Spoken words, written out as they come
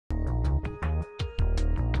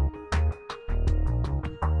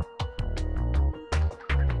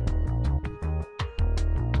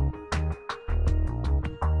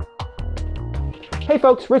Hey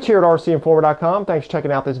folks, Rich here at RCINFORMER.com. Thanks for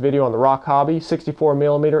checking out this video on the ROC Hobby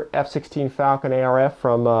 64mm F-16 Falcon ARF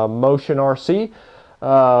from MOTIONRC.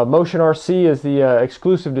 MOTIONRC is the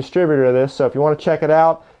exclusive distributor of this, so if you want to check it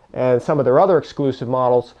out and some of their other exclusive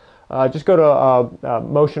models, just go to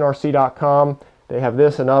MOTIONRC.com. They have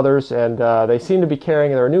this and others, and they seem to be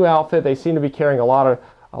carrying, they're a new outfit, they seem to be carrying a lot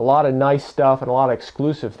of nice stuff and a lot of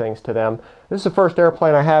exclusive things to them. This is the first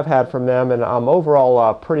airplane I have had from them, and I'm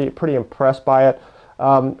overall pretty impressed by it.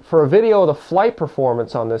 For a video of the flight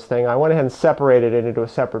performance on this thing, I went ahead and separated it into a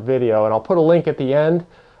separate video, and I'll put a link at the end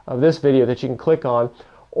of this video that you can click on,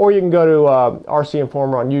 or you can go to RC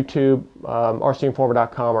Informer on YouTube,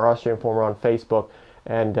 RCINFORMER.com, or RC Informer on Facebook,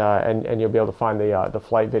 and you'll be able to find the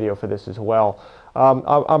flight video for this as well.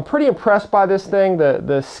 I'm pretty impressed by this thing.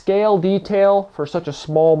 The scale detail for such a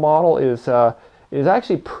small model is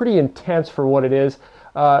actually pretty intense for what it is.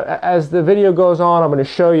 As the video goes on, I'm going to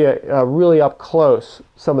show you really up close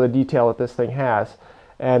some of the detail that this thing has,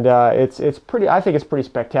 and it's pretty. I think it's pretty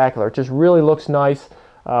spectacular. It just really looks nice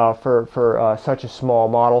for such a small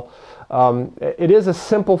model. It is a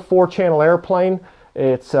simple 4-channel airplane.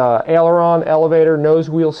 It's aileron, elevator, nose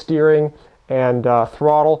wheel steering, and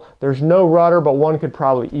throttle. There's no rudder, but one could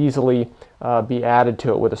probably easily be added to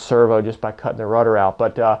it with a servo just by cutting the rudder out.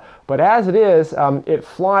 But as it is, it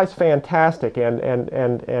flies fantastic, and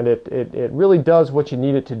it really does what you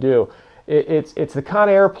need it to do. It's the kind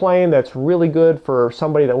of airplane that's really good for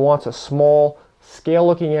somebody that wants a small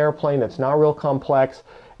scale-looking airplane that's not real complex,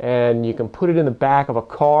 and you can put it in the back of a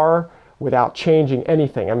car without changing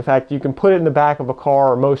anything. In fact, you can put it in the back of a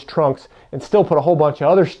car or most trunks and still put a whole bunch of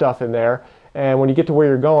other stuff in there, and when you get to where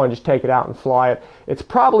you're going, just take it out and fly it. It's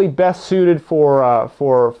probably best suited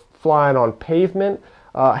for flying on pavement.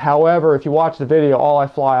 However, if you watch the video, all I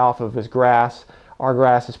fly off of is grass. Our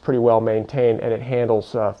grass is pretty well maintained, and it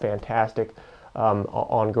handles fantastic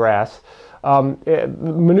on grass.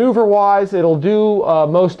 Maneuver-wise, it'll do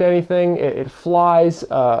most anything. It flies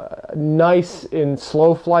nice in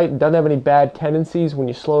slow flight. It doesn't have any bad tendencies when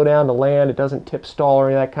you slow down to land. It doesn't tip stall or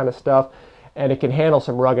any of that kind of stuff, and it can handle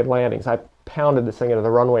some rugged landings. I pounded this thing into the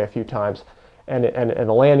runway a few times, and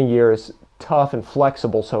the landing gear is tough and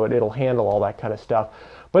flexible, so it'll handle all that kind of stuff.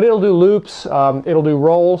 But it'll do loops, it'll do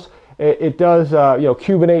rolls. It does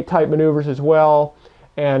Cubanate type maneuvers as well.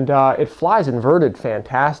 And it flies inverted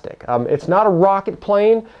fantastic. It's not a rocket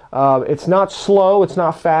plane. It's not slow. It's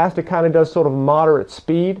not fast. It kind of does sort of moderate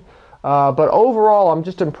speed. But overall, I'm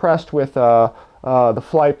just impressed with the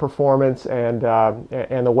flight performance and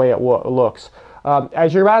the way it looks.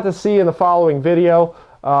 As you're about to see in the following video,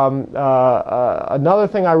 another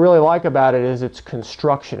thing I really like about it is its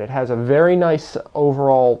construction. It has a very nice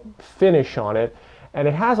overall finish on it, and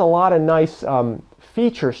it has a lot of nice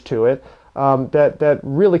features to it. That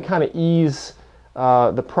really kind of ease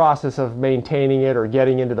the process of maintaining it or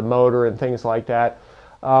getting into the motor and things like that.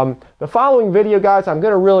 The following video, guys, I'm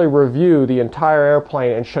going to really review the entire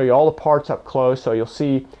airplane and show you all the parts up close, so you'll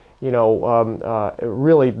see,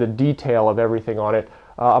 really the detail of everything on it.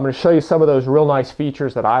 I'm going to show you some of those real nice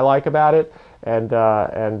features that I like about it, and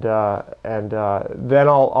then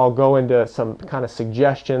I'll go into some kind of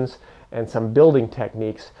suggestions and some building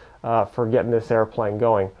techniques for getting this airplane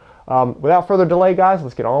going. Without further delay, guys,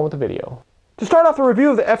 let's get on with the video. To start off the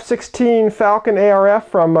review of the F-16 Falcon ARF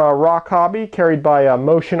from ROC Hobby, carried by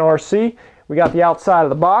MOTIONRC, we got the outside of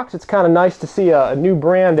the box. It's kind of nice to see a new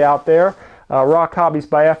brand out there. ROC Hobby's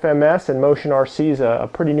by FMS, and MOTIONRC is a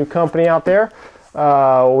pretty new company out there.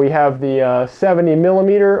 We have the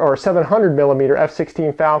 70mm or 700mm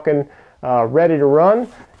F-16 Falcon ready to run,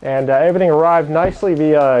 and everything arrived nicely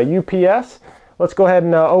via UPS. Let's go ahead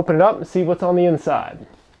and open it up and see what's on the inside.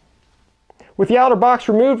 With the outer box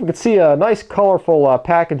removed, we can see a nice colorful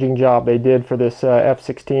packaging job they did for this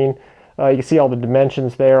F-16. You can see all the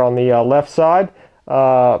dimensions there on the left side.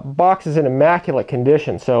 Box is in immaculate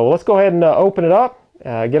condition, so let's go ahead and open it up,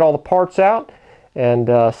 get all the parts out,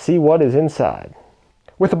 and see what is inside.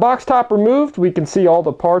 With the box top removed, we can see all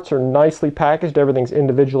the parts are nicely packaged. Everything's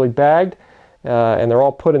individually bagged, and they're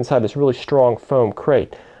all put inside this really strong foam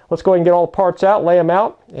crate. Let's go ahead and get all the parts out, lay them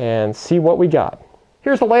out, and see what we got.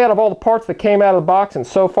 Here's the layout of all the parts that came out of the box, and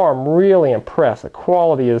so far I'm really impressed. The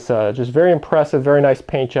quality is just very impressive, very nice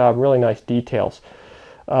paint job, really nice details.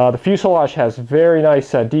 The fuselage has very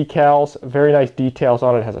nice decals, very nice details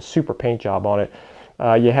on it. It has a super paint job on it.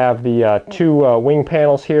 You have the two wing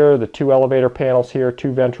panels here, the two elevator panels here,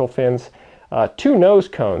 two ventral fins, two nose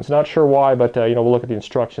cones. Not sure why, but we'll look at the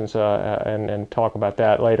instructions and talk about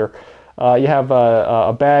that later. You have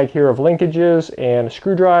a bag here of linkages and a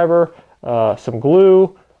screwdriver, some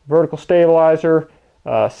glue, vertical stabilizer,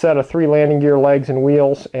 set of 3 landing gear legs and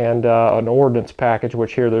wheels, and an ordnance package,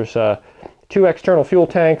 which here there's 2 external fuel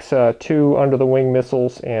tanks, 2 under-the-wing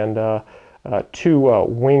missiles, and 2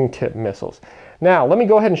 wingtip missiles. Now, let me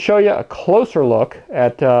go ahead and show you a closer look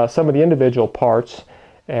at some of the individual parts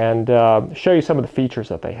and show you some of the features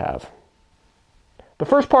that they have. The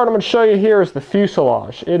first part I'm going to show you here is the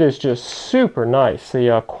fuselage. It is just super nice.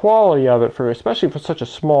 The quality of it, especially for such a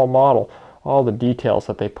small model, all the details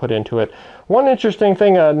that they put into it. One interesting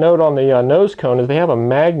thing note on the nose cone is they have a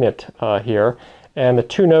magnet here, and the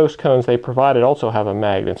 2 nose cones they provided also have a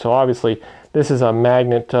magnet. So obviously this is a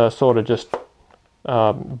magnet sort of just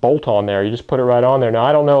bolt on there. You just put it right on there. Now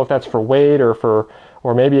I don't know if that's for weight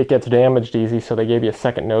or maybe it gets damaged easy, so they gave you a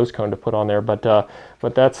second nose cone to put on there. But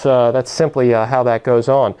that's simply how that goes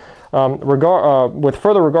on. With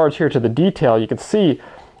further regards here to the detail, you can see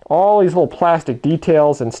all these little plastic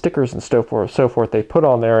details and stickers and so forth they put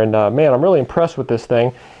on there, and man, I'm really impressed with this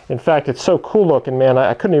thing. In fact, it's so cool looking, man.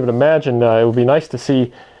 I couldn't even imagine. It would be nice to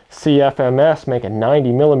see FMS make a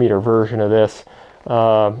 90mm version of this,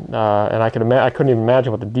 and I couldn't even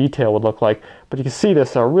imagine what the detail would look like. But you can see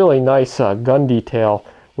this really nice gun detail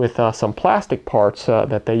with some plastic parts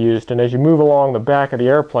that they used. And as you move along the back of the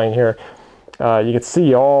airplane here, you can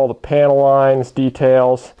see all the panel lines,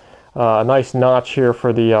 details. A nice notch here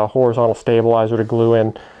for the horizontal stabilizer to glue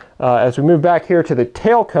in. As we move back here to the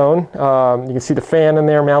tail cone, you can see the fan in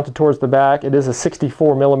there mounted towards the back. It is a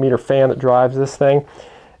 64mm fan that drives this thing.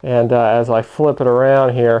 And as I flip it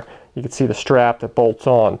around here, you can see the strap that bolts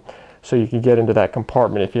on. So you can get into that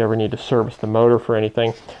compartment if you ever need to service the motor for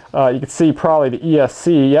anything. You can see probably the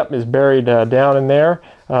ESC, yep, is buried down in there.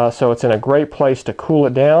 So it's in a great place to cool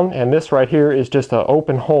it down. And this right here is just an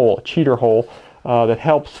open hole, a cheater hole, that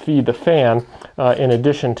helps feed the fan in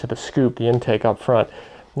addition to the scoop, the intake up front.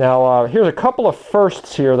 Now here's a couple of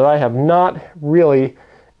firsts here that I have not really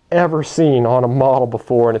ever seen on a model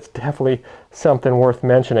before, and it's definitely something worth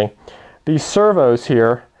mentioning. These servos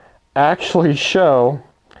here actually show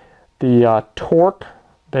the torque.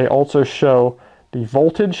 They also show the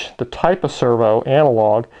voltage, the type of servo,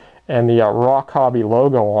 analog, and the ROC Hobby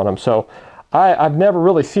logo on them. So I've never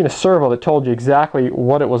really seen a servo that told you exactly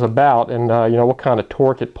what it was about and you know, what kind of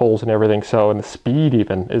torque it pulls and everything. So, and the speed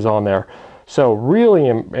even is on there. So really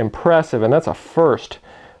impressive, and that's a first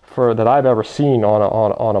that I've ever seen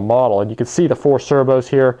on a model. And you can see the 4 servos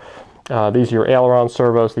here. These are your aileron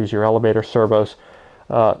servos. These are your elevator servos.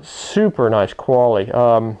 Super nice quality.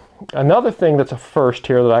 Another thing that's a first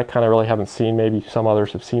here that I kind of really haven't seen, maybe some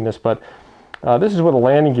others have seen this, but this is where the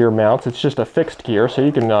landing gear mounts. It's just a fixed gear, so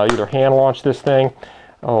you can either hand launch this thing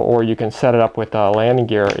or you can set it up with landing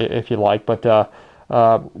gear if you like. But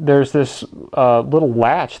there's this little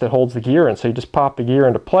latch that holds the gear in, so you just pop the gear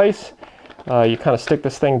into place. You kind of stick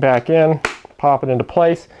this thing back in, pop it into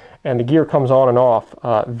place, and the gear comes on and off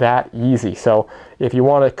that easy. So if you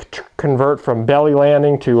want to convert from belly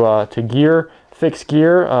landing to gear, fixed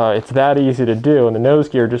gear, it's that easy to do, and the nose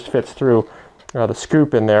gear just fits through the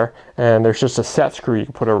scoop in there, and there's just a set screw. You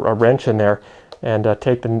can put a wrench in there and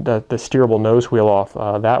take the steerable nose wheel off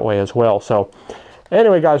that way as well. So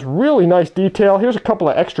anyway, guys, really nice detail. Here's a couple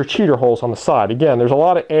of extra cheater holes on the side. Again, there's a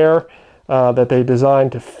lot of air that they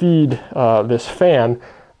designed to feed this fan,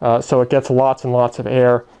 so it gets lots and lots of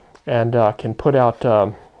air and can put out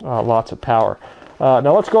lots of power.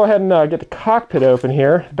 Now let's go ahead and get the cockpit open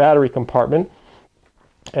here, battery compartment.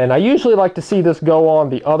 And I usually like to see this go on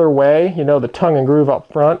the other way, you know, the tongue and groove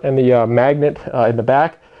up front and the magnet in the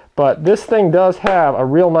back. But this thing does have a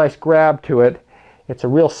real nice grab to it. It's a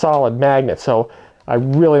real solid magnet, so I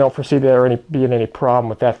really don't foresee there being any problem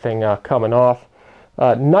with that thing coming off.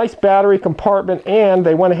 Nice battery compartment, and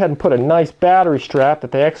they went ahead and put a nice battery strap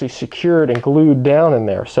that they actually secured and glued down in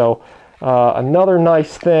there. So another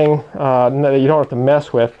nice thing that you don't have to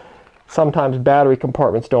mess with. Sometimes battery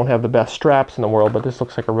compartments don't have the best straps in the world, but this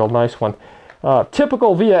looks like a real nice one.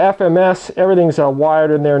 Typical via FMS, everything's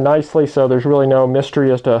wired in there nicely, so there's really no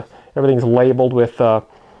mystery as to everything's labeled with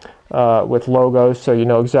logos, so you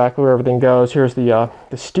know exactly where everything goes. Here's the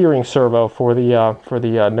steering servo for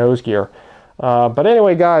the nose gear. But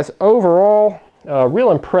anyway, guys, overall,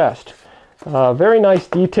 real impressed. Very nice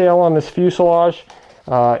detail on this fuselage.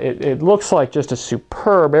 It looks like just a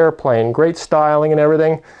superb airplane, great styling and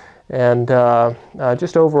everything. And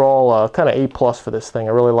just overall kind of A+ for this thing.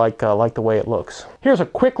 I really like the way it looks. Here's a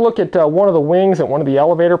quick look at one of the wings at one of the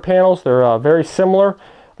elevator panels. They're very similar.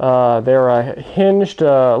 They're hinged,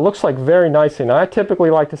 looks like very nicely. Now I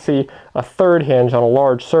typically like to see a third hinge on a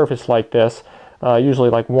large surface like this, usually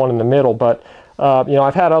like one in the middle, but you know,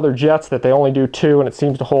 I've had other jets that they only do 2 and it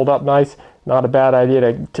seems to hold up nice. not a bad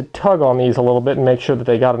idea to tug on these a little bit and make sure that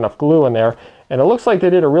they got enough glue in there. And it looks like they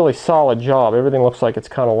did a really solid job. Everything looks like it's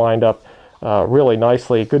kind of lined up really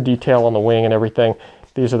nicely. Good detail on the wing and everything.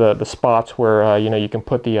 These are the spots where you know, you can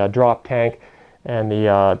put the drop tank and the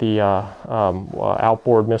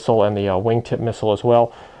outboard missile and the wingtip missile as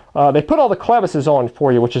well. They put all the clevises on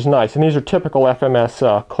for you, which is nice. And these are typical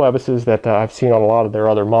FMS clevises that I've seen on a lot of their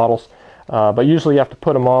other models. But usually you have to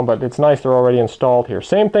put them on, but it's nice they're already installed here.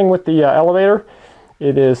 Same thing with the elevator.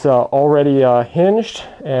 It is already hinged,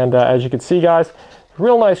 and as you can see, guys,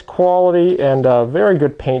 real nice quality and very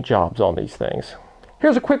good paint jobs on these things.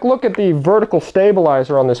 Here's a quick look at the vertical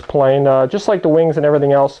stabilizer on this plane. Just like the wings and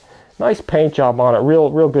everything else, nice paint job on it,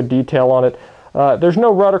 real good detail on it. There's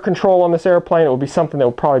no rudder control on this airplane. It would be something that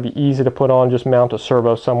would probably be easy to put on. Just mount a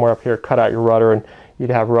servo somewhere up here, cut out your rudder, and you'd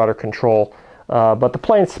have rudder control. But the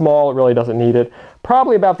plane's small, it really doesn't need it.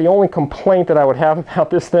 Probably about the only complaint that I would have about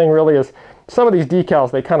this thing really is some of these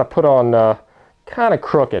decals they kind of put on kind of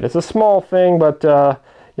crooked. It's a small thing, but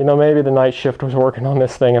you know, maybe the night shift was working on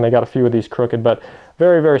this thing and they got a few of these crooked, but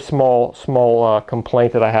very small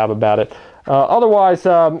complaint that I have about it. Otherwise,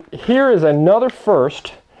 here is another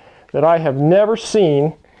first that I have never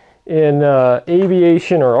seen in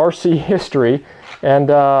aviation or RC history, and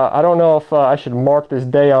I don't know if I should mark this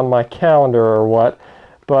day on my calendar or what,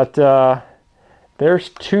 but there's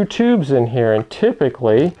 2 tubes in here, and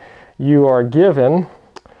typically you are given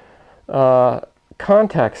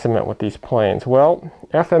contact cement with these planes. Well,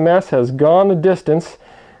 FMS has gone the distance,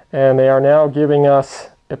 and they are now giving us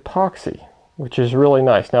epoxy, which is really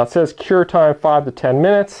nice. Now it says cure time 5 to 10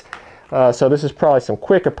 minutes, so this is probably some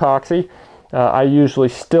quick epoxy. I usually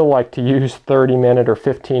still like to use 30-minute or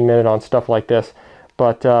 15-minute on stuff like this,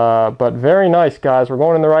 but very nice, guys. We're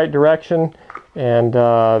going in the right direction, and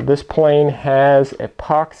this plane has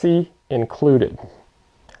epoxy included.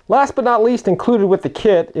 Last but not least, included with the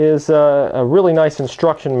kit is a really nice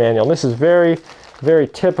instruction manual. And this is very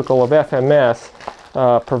typical of FMS,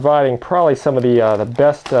 providing probably some of the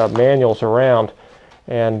best manuals around,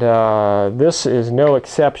 and this is no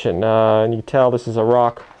exception. And you can tell this is a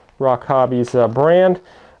ROC Hobby's brand.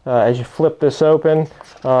 As you flip this open,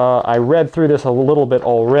 I read through this a little bit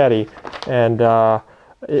already, and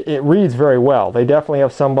it reads very well. They definitely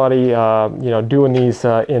have somebody you know, doing these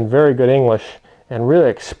in very good English and really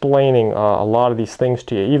explaining a lot of these things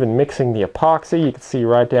to you, even mixing the epoxy. You can see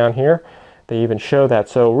right down here, they even show that.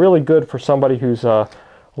 So really good for somebody who's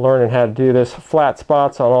learning how to do this. Flat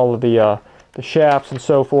spots on all of the shafts and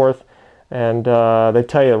so forth. And they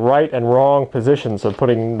tell you right and wrong positions of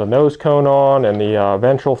putting the nose cone on and the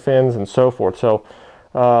ventral fins and so forth. So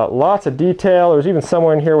lots of detail. There's even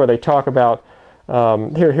somewhere in here where they talk about,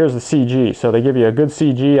 here's the CG. So they give you a good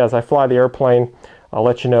CG as I fly the airplane. I'll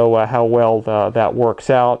let you know how well that works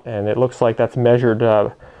out, and it looks like that's measured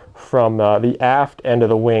from the aft end of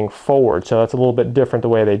the wing forward, so that's a little bit different the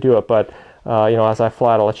way they do it, but you know, as I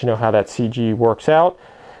fly it, I'll let you know how that CG works out.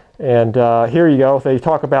 And here you go. They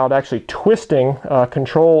talk about actually twisting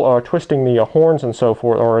twisting the horns and so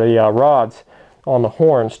forth, or the rods on the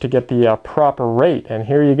horns to get the proper rate, and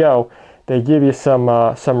here you go. They give you some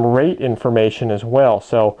rate information as well.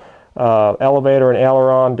 So elevator and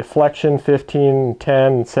aileron deflection, 15,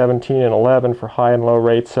 10, 17, and 11 for high and low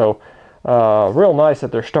rates. So real nice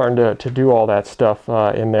that they're starting to do all that stuff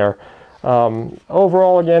in there.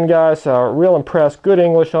 Overall, again, guys, real impressed. Good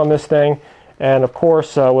English on this thing. And of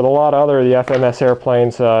course, with a lot of other of the FMS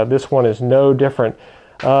airplanes, this one is no different.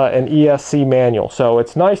 An ESC manual. So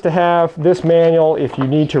it's nice to have this manual if you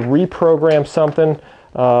need to reprogram something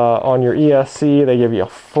on your ESC. They give you a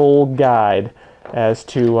full guide as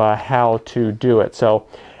to how to do it. So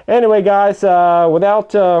anyway, guys,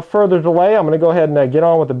 without further delay, I'm going to go ahead and get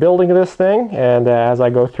on with the building of this thing, and as I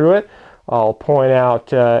go through it, I'll point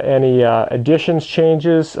out any additions,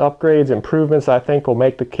 changes, upgrades, improvements I think will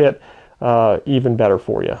make the kit even better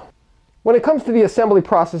for you. When it comes to the assembly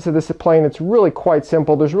process of this plane, it's really quite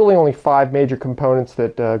simple. There's really only 5 major components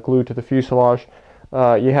that glue to the fuselage.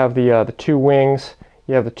 You have the 2 wings,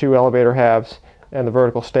 you have the 2 elevator halves, and the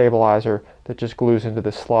vertical stabilizer that just glues into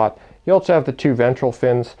this slot. You also have the 2 ventral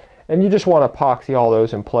fins, and you just want to epoxy all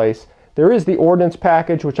those in place. There is the ordnance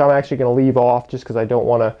package, which I'm actually going to leave off just because I don't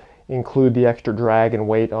want to include the extra drag and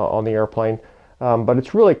weight on the airplane. But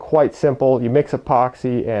it's really quite simple. You mix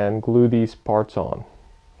epoxy and glue these parts on.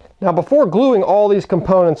 Now, before gluing all these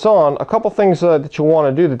components on, a couple things that you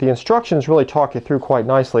want to do that the instructions really talk you through quite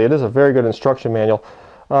nicely. It is a very good instruction manual.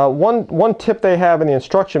 One tip they have in the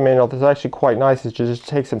instruction manual that's actually quite nice is just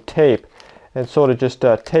take some tape and sort of just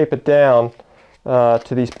tape it down to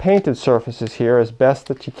these painted surfaces here as best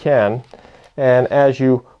that you can. And as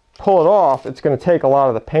you pull it off, it's going to take a lot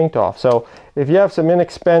of the paint off. So if you have some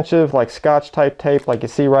inexpensive like Scotch type tape like you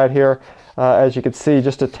see right here, as you can see,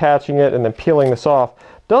 just attaching it and then peeling this off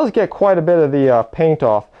does get quite a bit of the paint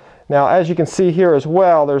off. Now as you can see here as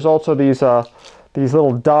well, there's also these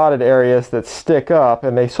little dotted areas that stick up,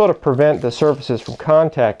 and they sort of prevent the surfaces from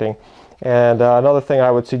contacting. And another thing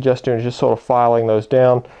I would suggest doing is just sort of filing those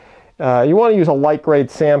down. You want to use a light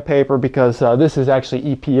grade sandpaper because this is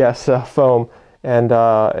actually EPS foam, and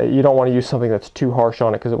you don't want to use something that's too harsh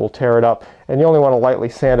on it because it will tear it up. And you only want to lightly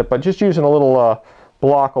sand it, but just using a little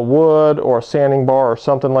block of wood or a sanding bar or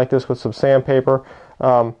something like this with some sandpaper,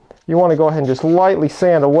 you want to go ahead and just lightly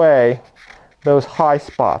sand away those high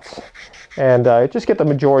spots and just get the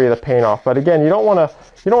majority of the paint off. But again, you don't want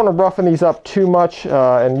to roughen these up too much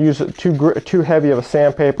and use too heavy of a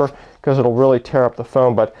sandpaper because it'll really tear up the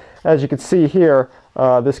foam. But as you can see here,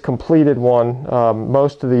 this completed one,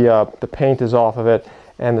 most of the paint is off of it,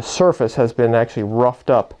 and the surface has been actually roughed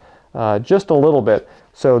up just a little bit,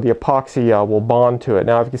 so the epoxy will bond to it.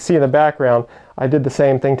 Now if you can see in the background, I did the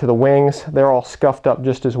same thing to the wings. They're all scuffed up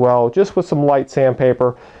just as well, just with some light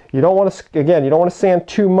sandpaper. You don't want to, again, you don't want to sand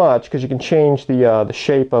too much because you can change the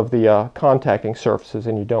shape of the contacting surfaces,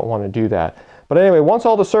 and you don't want to do that. But anyway, once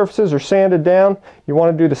all the surfaces are sanded down, you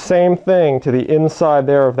want to do the same thing to the inside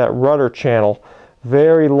there of that rudder channel.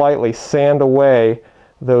 Very lightly sand away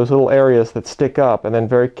those little areas that stick up, and then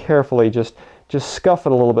very carefully just scuff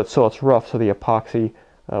it a little bit so it's rough, so the epoxy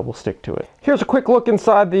will stick to it. Here's a quick look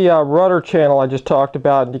inside the rudder channel I just talked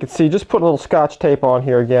about, and you can see just put a little Scotch tape on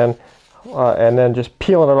here again, and then just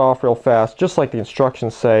peeling it off real fast, just like the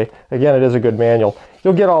instructions say. Again, it is a good manual.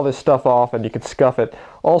 You'll get all this stuff off and you can scuff it.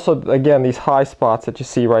 Also, again, these high spots that you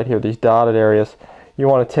see right here, these dotted areas, you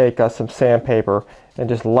want to take some sandpaper and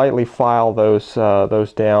just lightly file those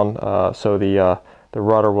down so the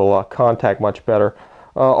rudder will contact much better.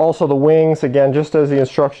 Also the wings, again, just as the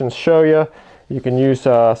instructions show you, you can use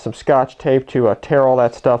some Scotch tape to tear all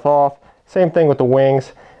that stuff off. Same thing with the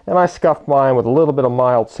wings, and I scuffed mine with a little bit of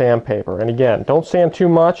mild sandpaper. And again, don't sand too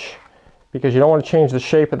much because you don't want to change the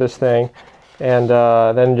shape of this thing. And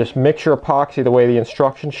then just mix your epoxy the way the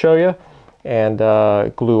instructions show you, and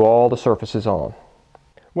glue all the surfaces on.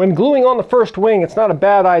 When gluing on the first wing, it's not a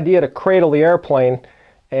bad idea to cradle the airplane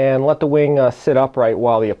and let the wing sit upright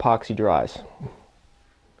while the epoxy dries.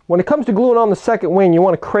 When it comes to gluing on the second wing, you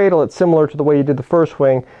want to cradle it similar to the way you did the first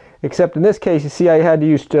wing, except in this case, you see I had to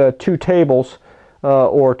use 2 tables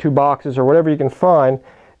or 2 boxes or whatever you can find.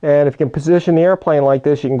 And if you can position the airplane like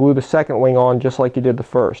this, you can glue the second wing on just like you did the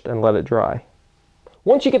first and let it dry.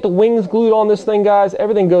 Once you get the wings glued on this thing, guys,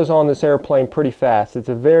 everything goes on this airplane pretty fast. It's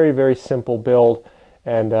a very, very simple build,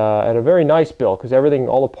 and a very nice build because everything,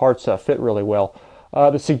 all the parts fit really well.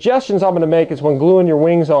 The suggestions I'm going to make is when gluing your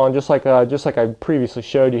wings on, just like I previously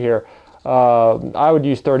showed you here, I would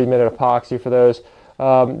use 30-minute epoxy for those.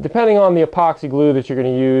 Depending on the epoxy glue that you're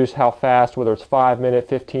going to use, how fast, whether it's 5-minute,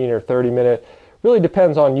 15, or 30-minute, really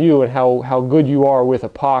depends on you and how good you are with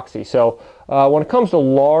epoxy. So when it comes to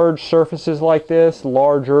large surfaces like this,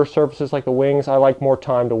 larger surfaces like the wings, I like more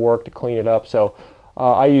time to work to clean it up. So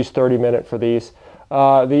I use 30-minute for these.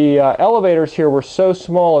 The elevators here were so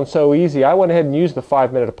small and so easy, I went ahead and used the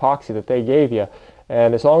 5-minute epoxy that they gave you.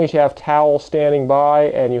 And as long as you have towels standing by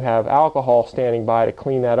and you have alcohol standing by to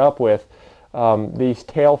clean that up with, these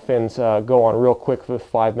tail fins go on real quick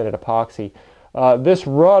with 5-minute epoxy. This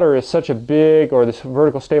rudder is such a big, or this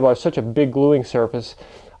vertical stabilizer is such a big gluing surface,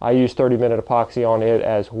 I use 30-minute epoxy on it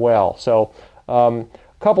as well. So a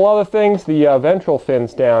couple other things, the ventral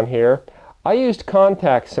fins down here, I used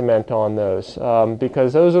contact cement on those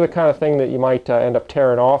because those are the kind of thing that you might end up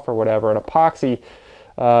tearing off or whatever. And epoxy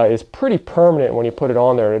is pretty permanent when you put it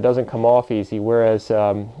on there, and it doesn't come off easy, whereas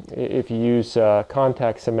if you use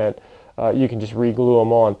contact cement, you can just re-glue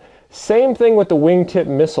them on. Same thing with the wingtip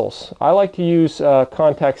missiles. I like to use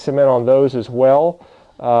contact cement on those as well,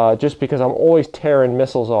 just because I'm always tearing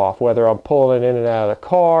missiles off, whether I'm pulling it in and out of the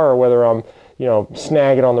car or whether I'm, you know,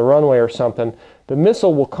 snagging on the runway or something. The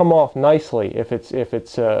missile will come off nicely if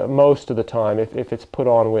it's most of the time if it's put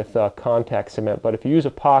on with contact cement. But if you use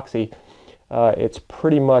epoxy, it's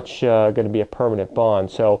pretty much going to be a permanent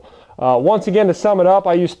bond. So once again, to sum it up,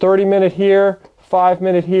 I use 30-minute here,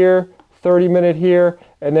 5-minute here, 30-minute here,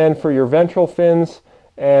 and then for your ventral fins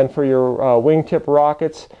and for your wingtip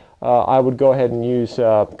rockets, I would go ahead and use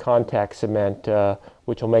contact cement,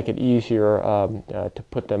 which will make it easier to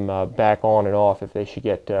put them back on and off if they should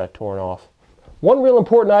get torn off. One real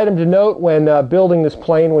important item to note when building this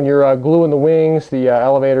plane, when you're gluing the wings, the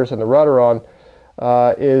elevators, and the rudder on,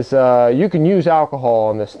 is you can use alcohol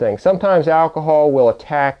on this thing. Sometimes alcohol will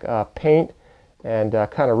attack paint and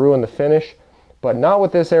kind of ruin the finish. But not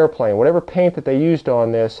with this airplane. Whatever paint that they used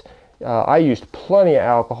on this, I used plenty of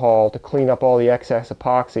alcohol to clean up all the excess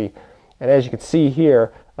epoxy. And as you can see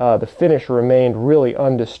here, the finish remained really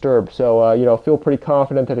undisturbed. So, you know, feel pretty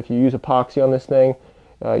confident that if you use epoxy on this thing,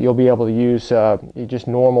 you'll be able to use just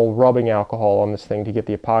normal rubbing alcohol on this thing to get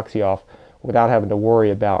the epoxy off without having to worry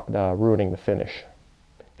about ruining the finish.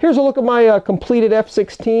 Here's a look at my completed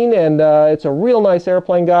F-16, and it's a real nice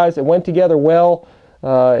airplane, guys. It went together well.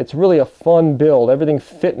 It's really a fun build. Everything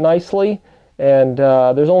fit nicely, and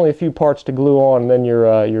there's only a few parts to glue on, and then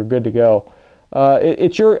you're good to go.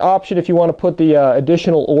 It's your option if you want to put the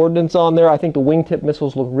additional ordnance on there. I think the wingtip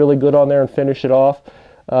missiles look really good on there and finish it off.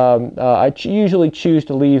 I usually choose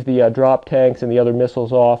to leave the drop tanks and the other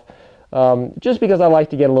missiles off, just because I like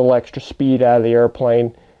to get a little extra speed out of the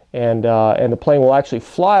airplane. And the plane will actually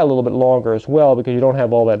fly a little bit longer as well because you don't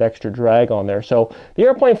have all that extra drag on there. So the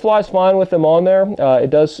airplane flies fine with them on there. It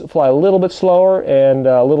does fly a little bit slower and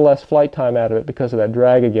a little less flight time out of it because of that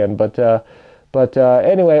drag again. But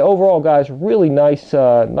anyway, overall, guys, really nice,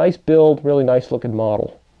 nice build, really nice looking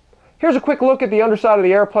model. Here's a quick look at the underside of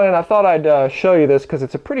the airplane. I thought I'd show you this because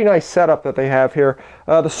it's a pretty nice setup that they have here.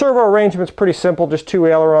 The servo arrangement's pretty simple, just 2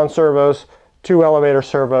 aileron servos, 2 elevator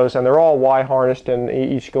servos, and they're all Y-harnessed and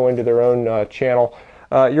each go into their own channel.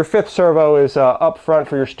 Your 5th servo is up front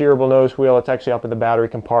for your steerable nose wheel. It's actually up in the battery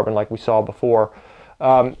compartment like we saw before.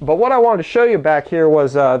 But what I wanted to show you back here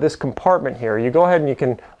was this compartment here. You go ahead and you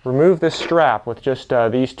can remove this strap with just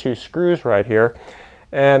these 2 screws right here.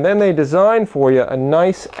 And then they design for you a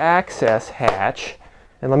nice access hatch.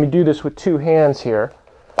 And let me do this with 2 hands here.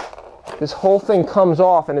 This whole thing comes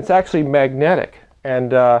off, and it's actually magnetic.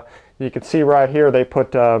 And you can see right here they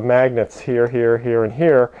put magnets here, here, here, and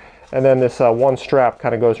here, and then this one strap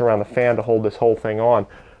kind of goes around the fan to hold this whole thing on.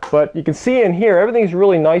 But you can see in here everything's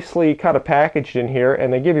really nicely kind of packaged in here,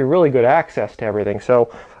 and they give you really good access to everything.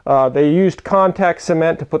 So they used contact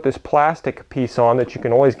cement to put this plastic piece on that you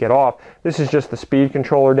can always get off. This is just the speed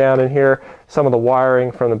controller down in here. Some of the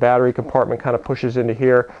wiring from the battery compartment kind of pushes into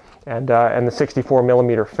here, and the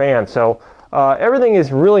 64mm fan. So everything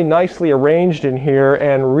is really nicely arranged in here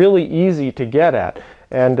and really easy to get at.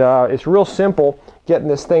 And it's real simple getting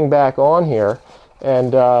this thing back on here.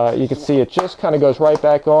 And you can see it just kind of goes right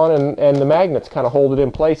back on, and the magnets kind of hold it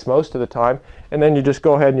in place most of the time. And then you just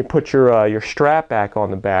go ahead and you put your strap back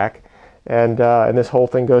on the back, and this whole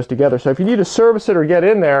thing goes together. So if you need to service it or get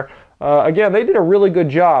in there, again, they did a really good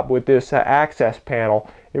job with this access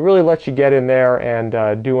panel. It really lets you get in there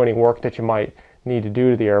and do any work that you might need to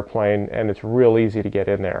do to the airplane, and it's real easy to get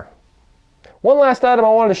in there. One last item I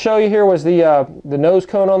wanted to show you here was the nose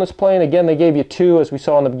cone on this plane. Again, they gave you 2 as we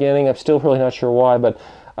saw in the beginning. I'm still really not sure why, but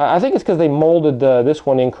I think it's because they molded this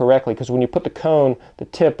one incorrectly, because when you put the cone, the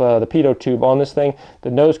tip, the pitot tube on this thing, the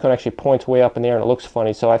nose cone actually points way up in the air and it looks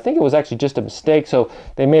funny. So I think it was actually just a mistake, so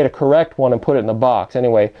they made a correct one and put it in the box.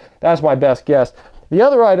 Anyway, that's my best guess. The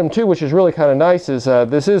other item too, which is really kind of nice, is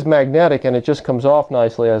this is magnetic and it just comes off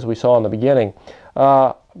nicely as we saw in the beginning.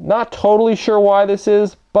 Not totally sure why this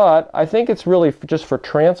is, but I think it's really just for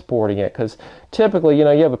transporting it, because typically, you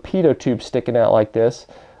know, you have a pitot tube sticking out like this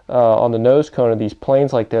on the nose cone of these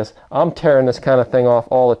planes like this. I'm tearing this kind of thing off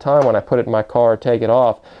all the time when I put it in my car or take it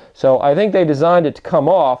off. So I think they designed it to come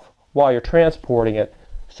off while you're transporting it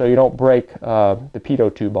so you don't break the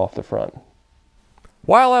pitot tube off the front.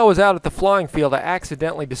 While I was out at the flying field, I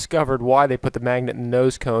accidentally discovered why they put the magnet in the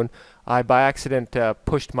nose cone. I, by accident,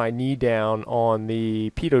 pushed my knee down on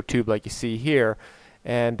the pitot tube like you see here,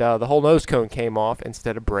 and the whole nose cone came off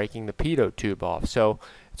instead of breaking the pitot tube off. So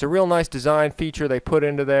it's a real nice design feature they put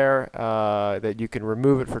into there that you can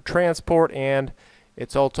remove it for transport, and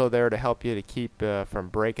it's also there to help you to keep from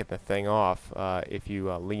breaking the thing off if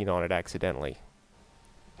you lean on it accidentally.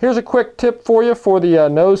 Here's a quick tip for you for the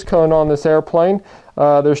nose cone on this airplane.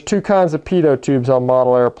 There's 2 kinds of pitot tubes on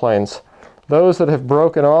model airplanes. Those that have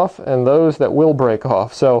broken off and those that will break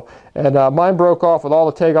off. So, and mine broke off with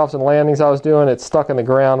all the takeoffs and landings I was doing. It stuck in the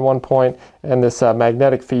ground one point, and this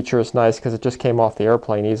magnetic feature is nice because it just came off the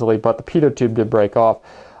airplane easily, but the pitot tube did break off.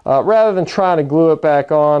 Rather than trying to glue it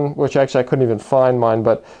back on, which actually I couldn't even find mine,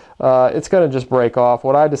 but it's going to just break off.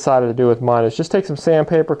 What I decided to do with mine is just take some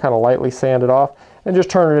sandpaper, kind of lightly sand it off, and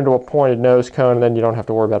just turn it into a pointed nose cone, and then you don't have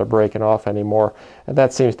to worry about it breaking off anymore. And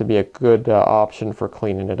that seems to be a good option for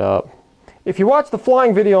cleaning it up. If you watch the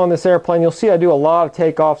flying video on this airplane, you'll see I do a lot of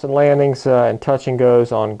takeoffs and landings and touch and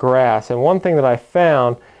goes on grass. And one thing that I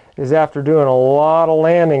found is after doing a lot of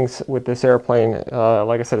landings with this airplane,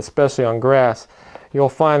 like I said, especially on grass, you'll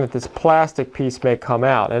find that this plastic piece may come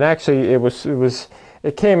out. And actually, it was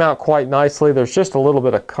it came out quite nicely. There's just a little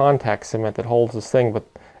bit of contact cement that holds this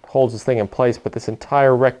thing, in place, but this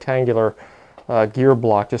entire rectangular gear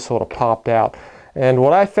block just sort of popped out. And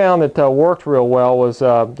what I found that worked real well was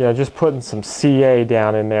just putting some CA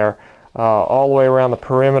down in there all the way around the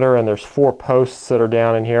perimeter, and there's 4 posts that are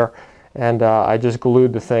down in here, and I just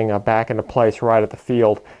glued the thing back into place right at the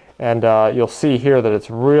field. And you'll see here that it's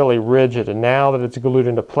really rigid, and now that it's glued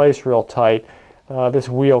into place real tight, this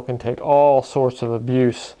wheel can take all sorts of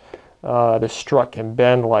abuse. This strut can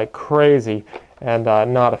bend like crazy and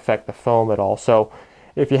not affect the foam at all. So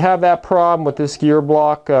if you have that problem with this gear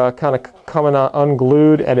block kind of coming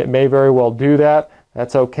unglued, and it may very well do that,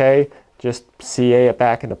 that's okay. Just CA it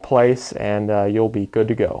back into place and you'll be good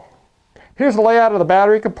to go. Here's the layout of the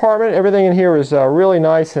battery compartment. Everything in here is really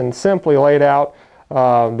nice and simply laid out.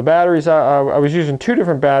 The batteries, I was using 2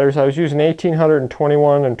 different batteries. I was using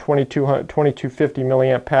 1821 and 2250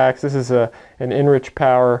 milliamp packs. This is an Enrich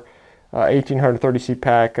Power 1830C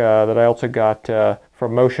pack that I also got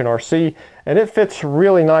from MOTIONRC, and it fits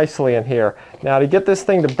really nicely in here. Now, to get this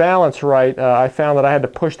thing to balance right, I found that I had to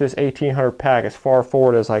push this 1800 pack as far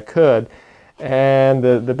forward as I could, and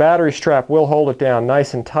the battery strap will hold it down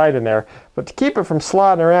nice and tight in there. But to keep it from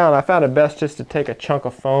sliding around, I found it best just to take a chunk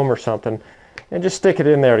of foam or something and just stick it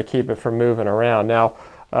in there to keep it from moving around. Now,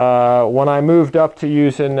 when I moved up to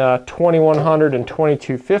using 2100 and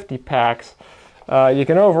 2250 packs, you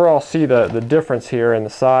can overall see the difference here in the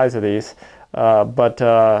size of these, but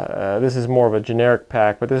this is more of a generic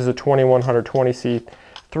pack, but this is a 2120C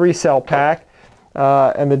 3-cell pack,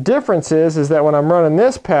 and the difference is that when I'm running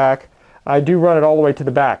this pack, I do run it all the way to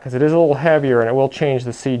the back because it is a little heavier, and it will change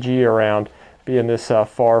the CG around being this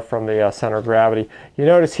far from the center of gravity. You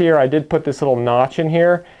notice here I did put this little notch in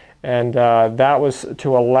here, and that was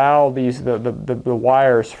to allow the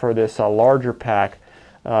wires for this larger pack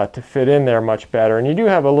to fit in there much better. And you do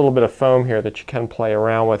have a little bit of foam here that you can play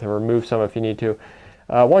around with and remove some if you need to.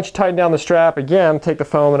 Once you tighten down the strap, again, take the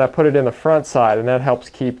foam and I put it in the front side, and that helps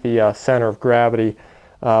keep the center of gravity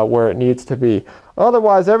where it needs to be.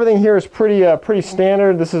 Otherwise, everything here is pretty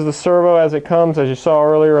standard. This is the servo as it comes, as you saw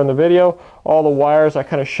earlier in the video. All the wires I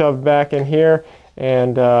kind of shoved back in here,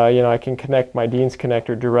 and I can connect my Dean's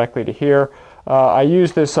connector directly to here. I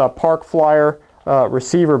use this Park Flyer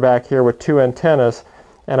receiver back here with 2 antennas,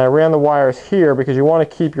 and I ran the wires here because you want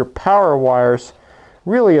to keep your power wires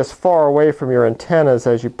really as far away from your antennas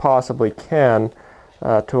as you possibly can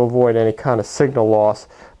to avoid any kind of signal loss.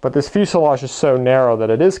 But this fuselage is so narrow that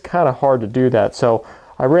it is kind of hard to do that. So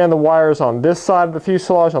I ran the wires on this side of the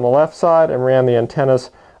fuselage on the left side and ran the antennas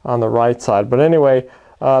on the right side. But anyway,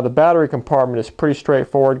 the battery compartment is pretty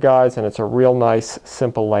straightforward, guys, and it's a real nice,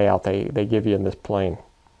 simple layout they give you in this plane.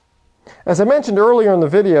 As I mentioned earlier in the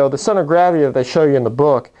video, the center of gravity that they show you in the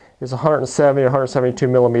book is 170 or 172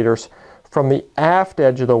 millimeters from the aft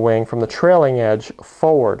edge of the wing, from the trailing edge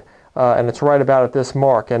forward, and it's right about at this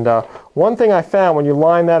mark. And one thing I found when you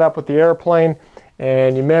line that up with the airplane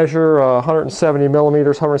and you measure 170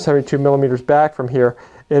 millimeters, 172 millimeters back from here,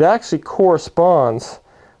 it actually corresponds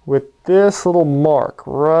with this little mark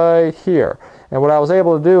right here. And what I was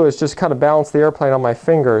able to do is just kind of balance the airplane on my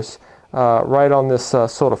fingers right on this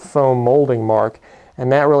sort of foam molding mark,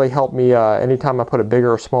 and that really helped me anytime I put a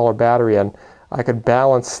bigger or smaller battery in. I could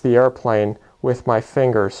balance the airplane with my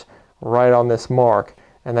fingers right on this mark,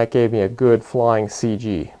 and that gave me a good flying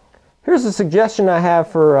CG. Here's a suggestion I have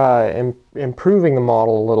for improving the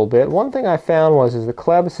model a little bit. One thing I found is the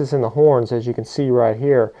clevises in the horns, as you can see right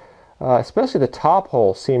here, especially the top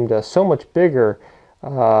hole, seemed so much bigger,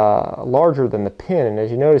 larger than the pin. And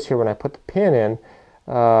as you notice here, when I put the pin in,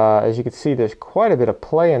 as you can see, there's quite a bit of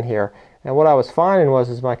play in here. And what I was finding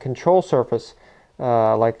is my control surface,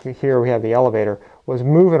 like here we have the elevator, was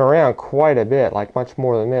moving around quite a bit, like much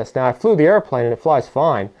more than this. Now, I flew the airplane and it flies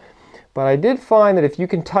fine, but I did find that if you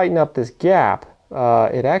can tighten up this gap,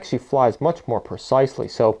 it actually flies much more precisely.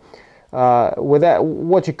 So with that,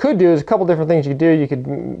 what you could do is a couple different things you could do. You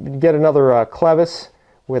could get another clevis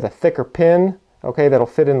with a thicker pin, okay, that'll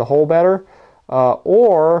fit in the hole better,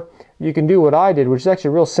 or you can do what I did, which is actually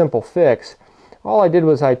a real simple fix. All I did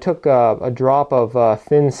was I took a drop of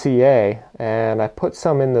thin CA and I put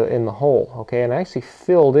some in the hole, okay, and I actually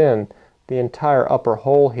filled in the entire upper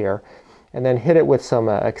hole here, and then hit it with some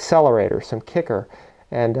accelerator, some kicker,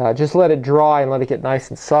 and just let it dry and let it get nice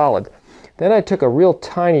and solid. Then I took a real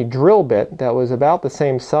tiny drill bit that was about the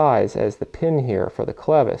same size as the pin here for the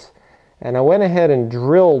clevis, and I went ahead and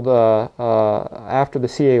drilled, after the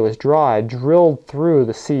CA was dry, drilled through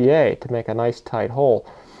the CA to make a nice tight hole.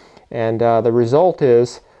 And the result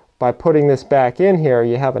is, by putting this back in here,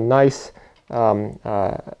 you have a nice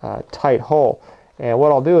tight hole. And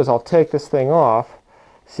what I'll do is I'll take this thing off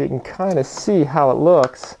so you can kind of see how it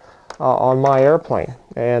looks on my airplane.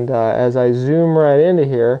 And as I zoom right into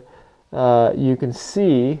here, you can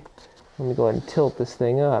see, let me go ahead and tilt this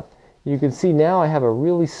thing up. You can see now I have a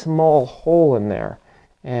really small hole in there.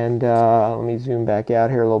 And let me zoom back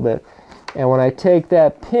out here a little bit. And when I take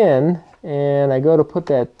that pin and I go to put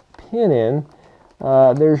that pin in,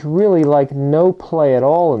 there's really like no play at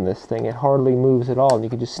all in this thing. It hardly moves at all. And you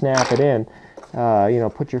can just snap it in, you know,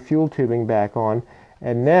 put your fuel tubing back on.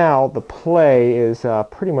 And now the play is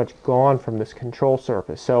pretty much gone from this control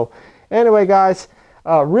surface. So anyway, guys,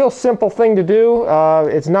 real simple thing to do.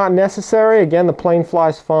 It's not necessary. Again, the plane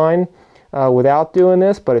flies fine without doing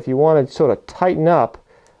this. But if you want to sort of tighten up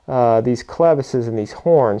these clevises and these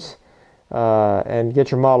horns and get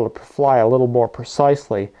your model to fly a little more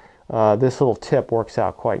precisely, this little tip works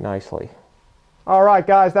out quite nicely. Alright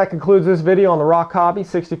guys, that concludes this video on the ROC Hobby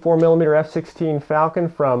 64mm F-16 Falcon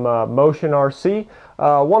from MOTIONRC.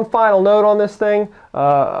 One final note on this thing,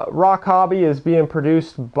 ROC Hobby is being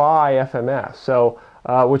produced by FMS, so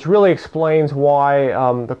which really explains why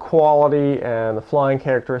the quality and the flying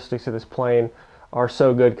characteristics of this plane are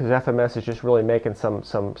so good, because FMS is just really making some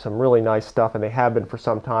really nice stuff, and they have been for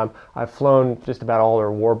some time. I've flown just about all their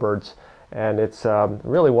warbirds, and it's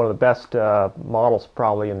really one of the best models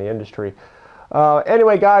probably in the industry.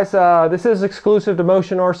 Anyway, guys, this is exclusive to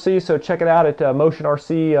MOTIONRC, so check it out at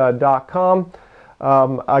motionrc.com.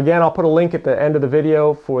 Again, I'll put a link at the end of the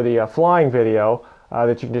video for the flying video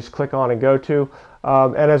that you can just click on and go to.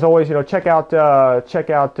 And as always, you know, check out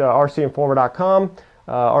RCINFORMER.com,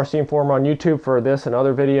 RC Informer on YouTube for this and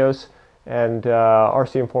other videos, and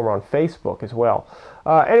RC Informer on Facebook as well.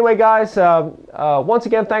 Anyway, guys, once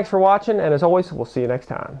again, thanks for watching, and as always, we'll see you next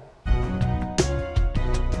time.